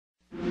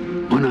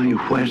when I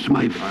whet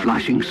my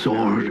flashing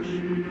sword,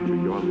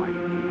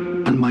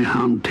 and my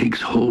hand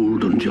takes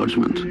hold on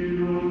judgment.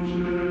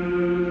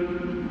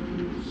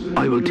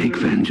 I will take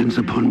vengeance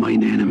upon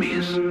mine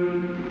enemies,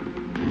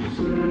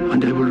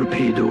 and I will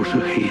repay those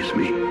who hate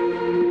me.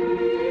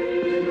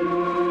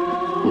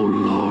 O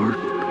Lord,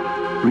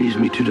 raise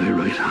me to thy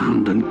right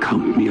hand and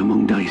count me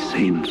among thy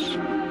saints.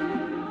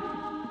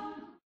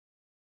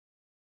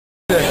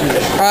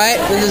 Alright,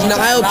 this is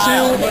Niall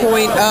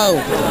 2.0.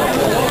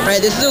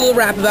 Alright, this is a little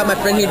rap about my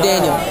friend here,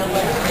 Daniel.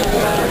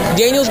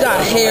 Daniel's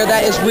got hair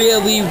that is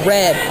really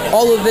red.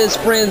 All of his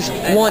friends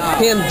want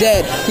him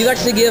dead. He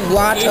likes to give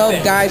lots of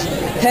guys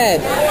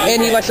head,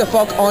 and he likes to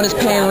fuck on his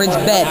parents'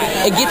 bed.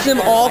 It gets him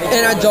off,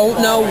 and I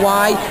don't know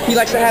why. He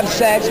likes to have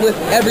sex with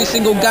every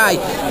single guy.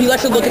 He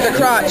likes to look at their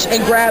crotch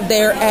and grab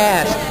their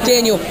ass.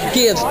 Daniel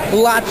gives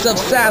lots of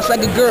sass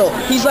like a girl.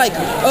 He's like,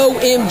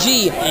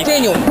 OMG.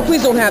 Daniel,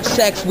 please don't have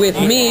sex with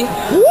me.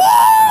 Woo!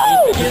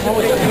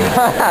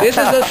 This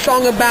is a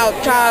song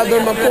about Tyler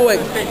McCoy.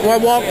 When I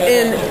walked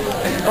in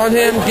on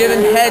him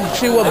giving head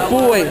to a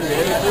boy.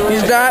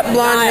 He's got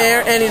blonde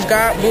hair and he's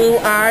got blue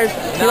eyes.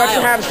 He likes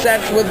to have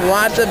sex with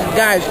lots of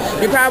guys.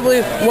 You're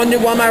probably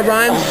wondering why my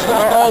rhymes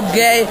are all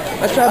gay.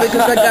 That's probably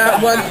because I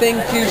got one thing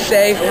to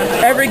say.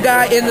 Every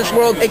guy in this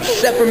world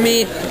except for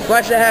me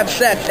likes to have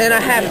sex, and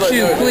I have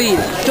to. Please,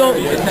 don't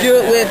do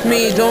it with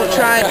me. Don't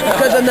try it,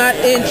 because I'm not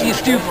into you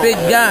stupid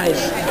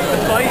guys.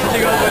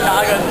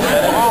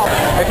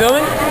 You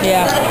filming?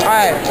 Yeah.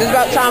 Alright, this is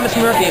about Thomas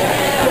Murphy.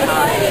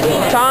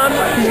 Tom,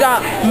 he's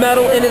got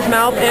metal in his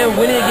mouth, and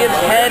when he gives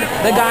head,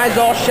 the guys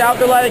all shout.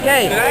 They're like,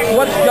 hey,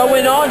 what's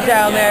going on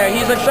down there?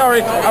 He's like,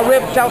 sorry, I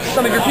ripped out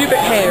some of your pubic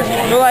hairs.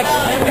 They're like,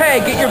 hey,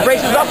 get your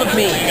braces off of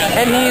me.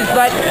 And he's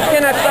like,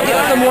 can I suck it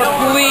some more,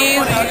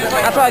 please?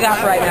 That's all I got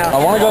for right now.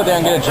 I want to go there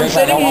and get a drink. I'm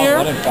sitting here,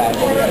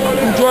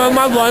 enjoying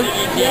my lunch.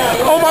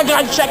 Oh my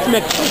God, check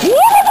me.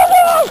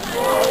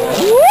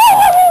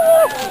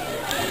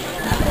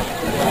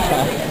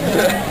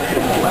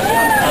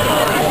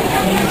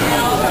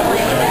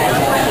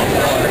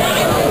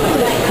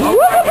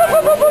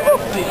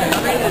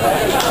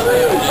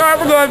 Alright,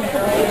 we're good.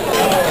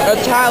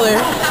 Tyler,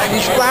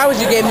 these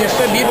flowers you gave me are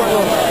so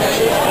beautiful.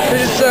 They're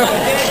just so...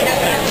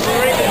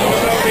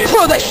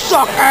 Oh, they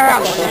suck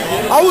ass!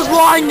 I was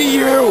lying to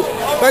you!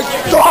 They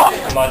suck!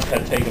 Months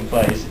had taken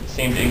place. It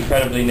seemed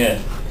incredibly near.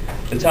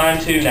 The time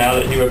too now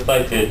that he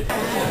reflected.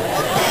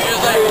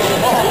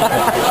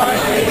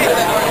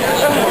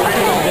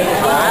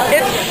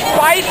 It's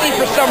spicy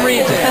for some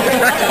reason.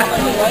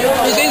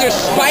 These things are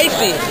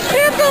spicy.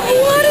 It's a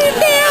bloody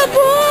damn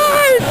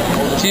boy!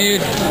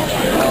 Dude,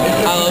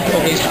 I love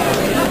cookies.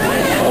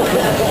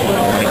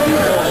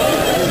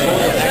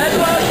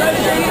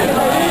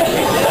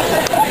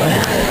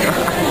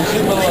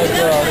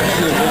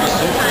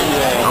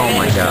 Oh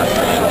my God.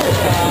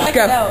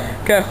 Go,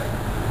 go.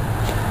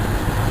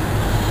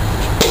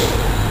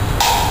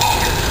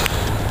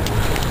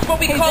 What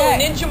we call a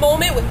ninja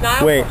moment with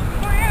Niall. Wait.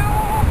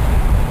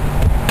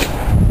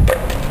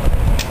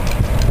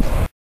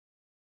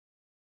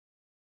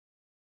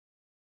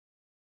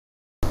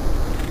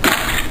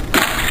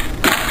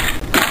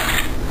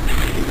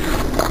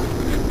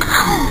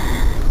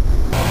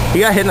 He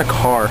got hit in a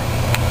car.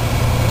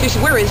 Dude,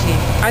 where is he?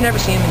 I never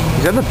see him anymore.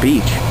 He's at the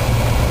beach.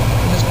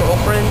 With his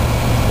girlfriend?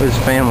 With his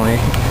family.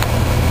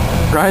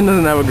 Ryan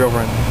doesn't have a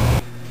girlfriend.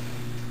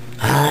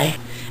 Hi.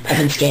 I've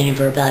been skating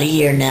for about a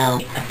year now.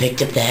 I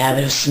picked up the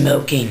habit of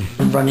smoking.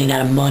 I'm running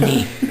out of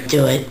money.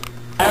 Do it.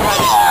 My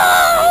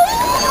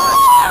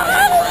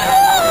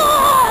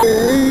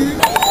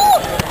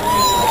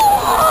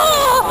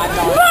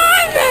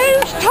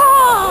name's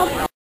Tom!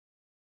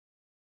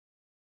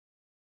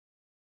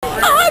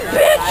 I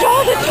bitch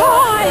all the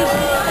time!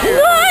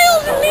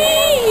 Niall's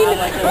mean!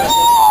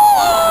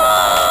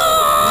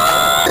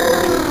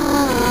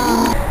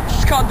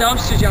 It's called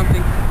dumpster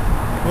jumping.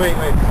 Wait.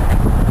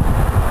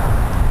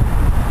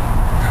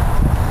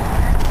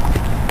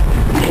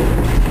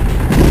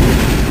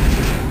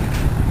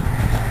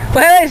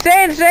 Wait,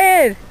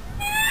 say it!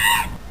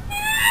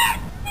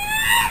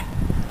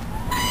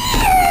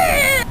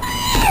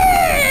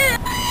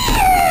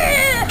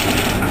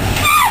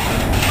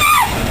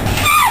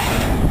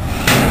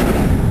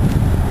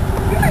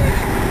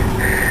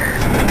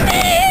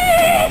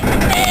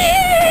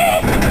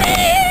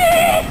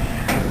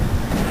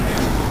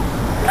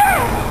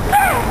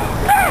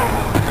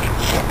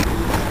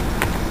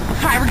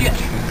 Hi, we're good.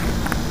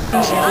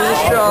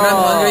 When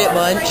I'm hungry at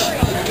lunch,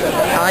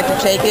 I like to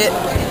take it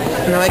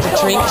and I like to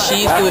drink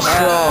cheese through a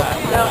straw.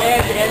 No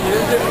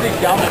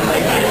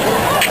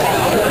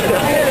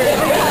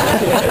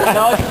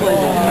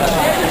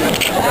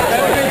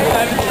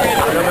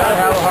matter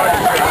how hard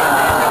you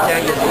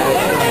can't get it.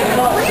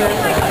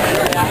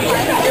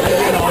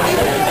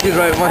 He's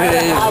right, my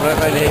name.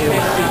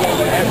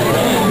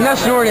 Now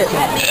snort it.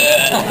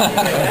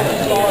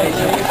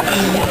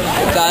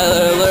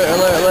 Tyler,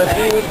 alert.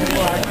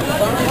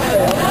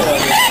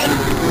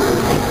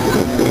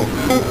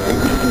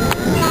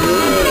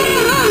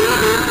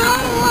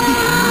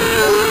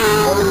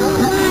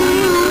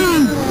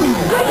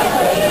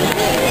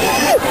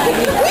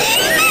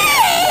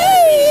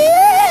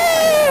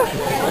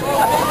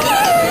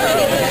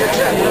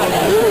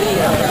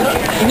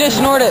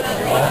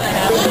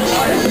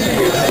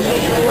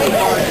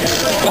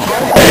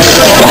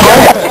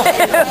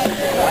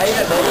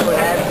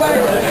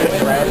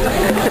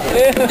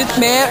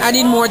 can't. I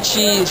need more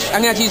cheese.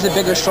 I'm gonna have to use a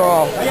bigger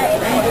straw.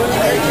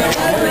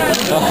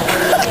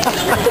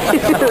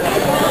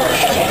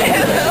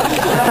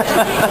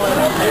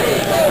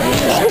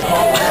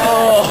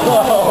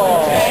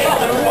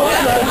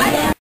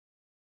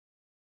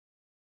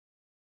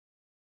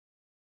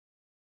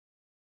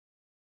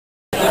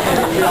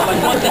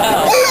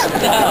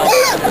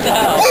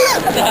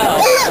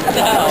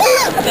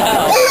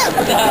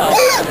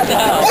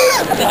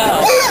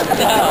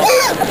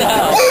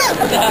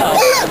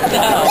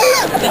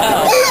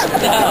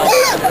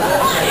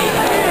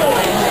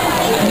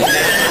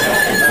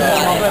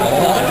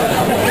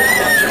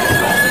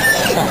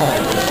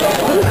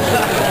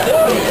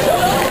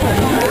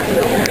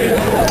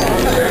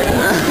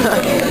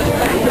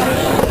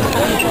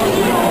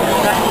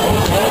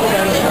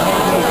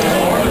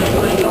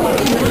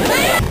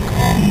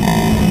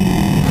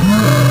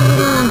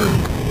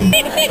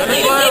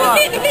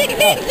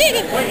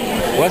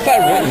 What's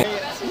that written?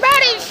 My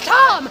name's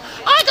Tom.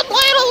 I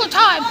complain all the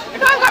time,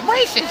 and I've got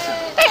braces.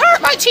 They hurt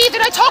my teeth,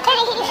 and I talk like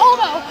a little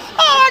homo.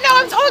 Oh, now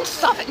I'm throwing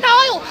stuff at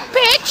Niall,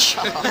 bitch.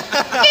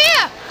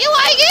 Yeah, you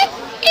like it?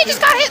 He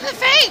just got hit in the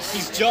face.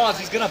 He's Jaws.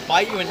 He's gonna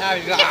bite you in half.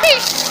 He's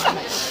gonna.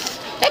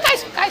 Hey,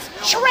 guys,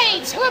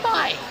 charades. Who am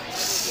I?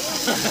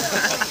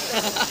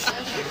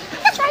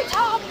 That's right,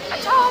 Tom.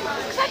 I'm Tom.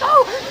 Cause I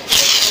go.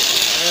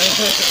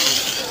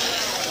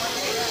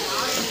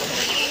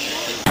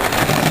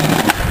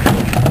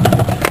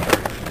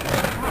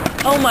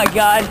 Oh my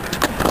god.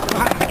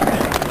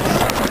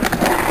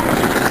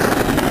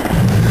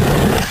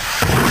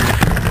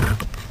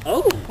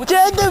 Oh.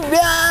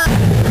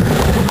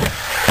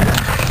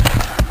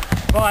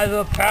 By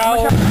the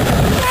power.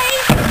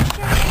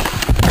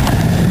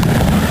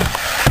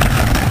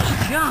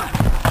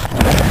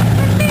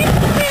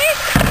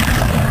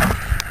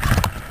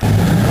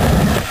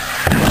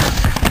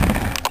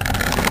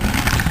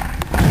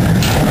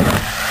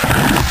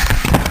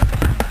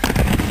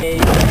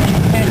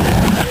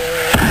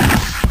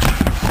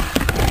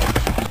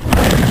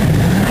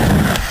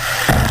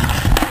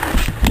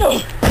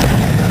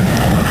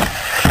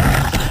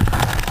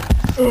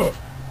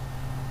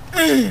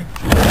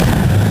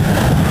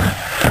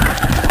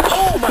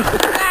 Oh my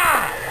god!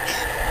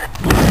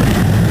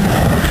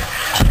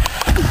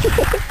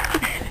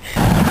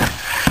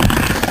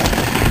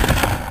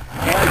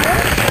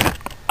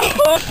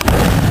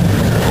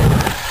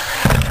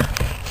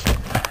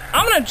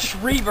 I'm gonna just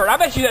revert. I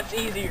bet you that's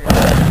easier.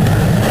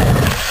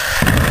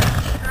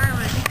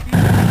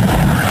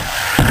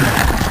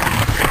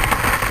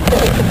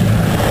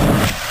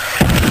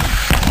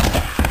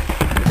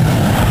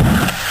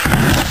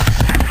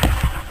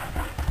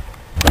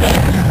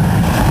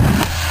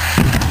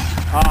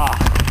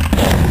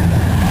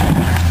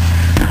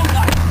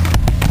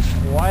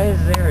 Why is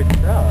there a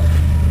truck?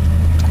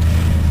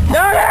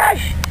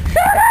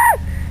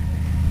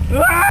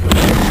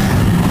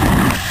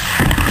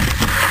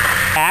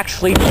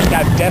 Actually, think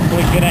I'm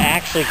definitely gonna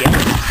actually get it.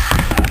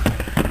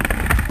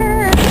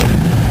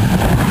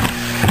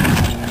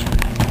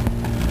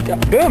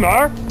 Damn,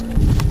 Mar.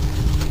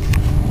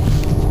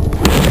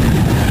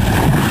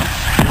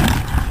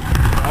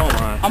 Oh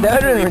my. I'm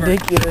utterly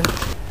ridiculous.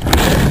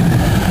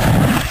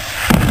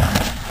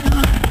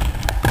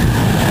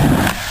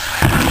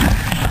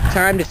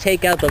 Time to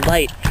take out the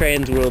light,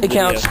 trans world. It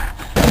counts.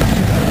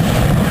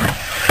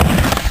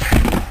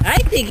 I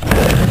think.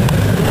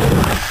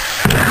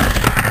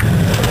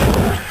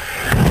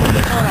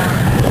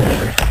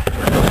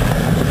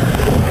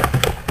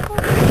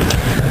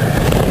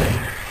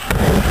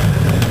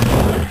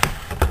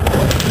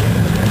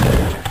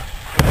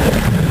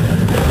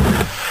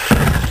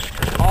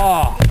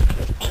 Oh.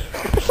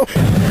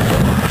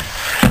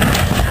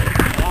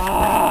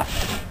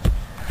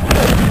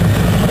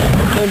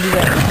 Don't do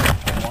that.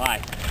 Why?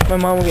 My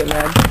mom will get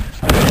mad.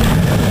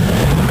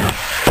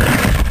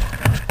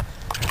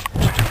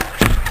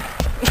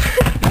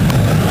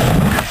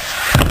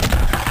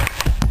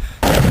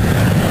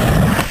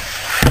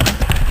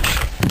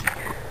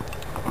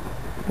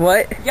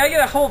 What? You gotta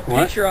get a whole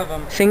picture of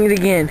him. Sing it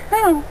again.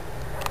 No.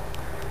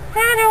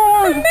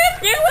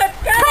 Promiscuous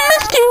girl!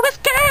 Promiscuous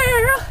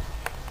girl!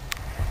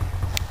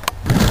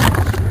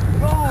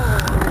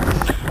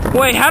 Oh.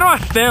 Wait, how do I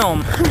film?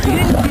 You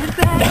didn't get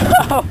that?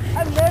 No!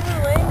 I've never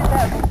landed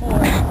that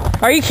before.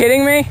 Are you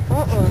kidding me?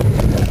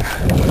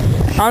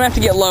 I'm gonna have to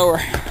get lower.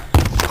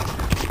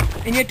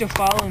 And you have to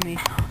follow me.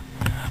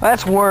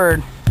 That's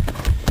word.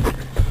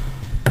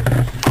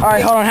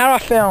 Alright, hold on. How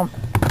do I film?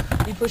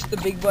 You push the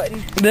big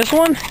button. This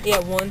one? Yeah,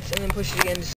 once, and then push it again.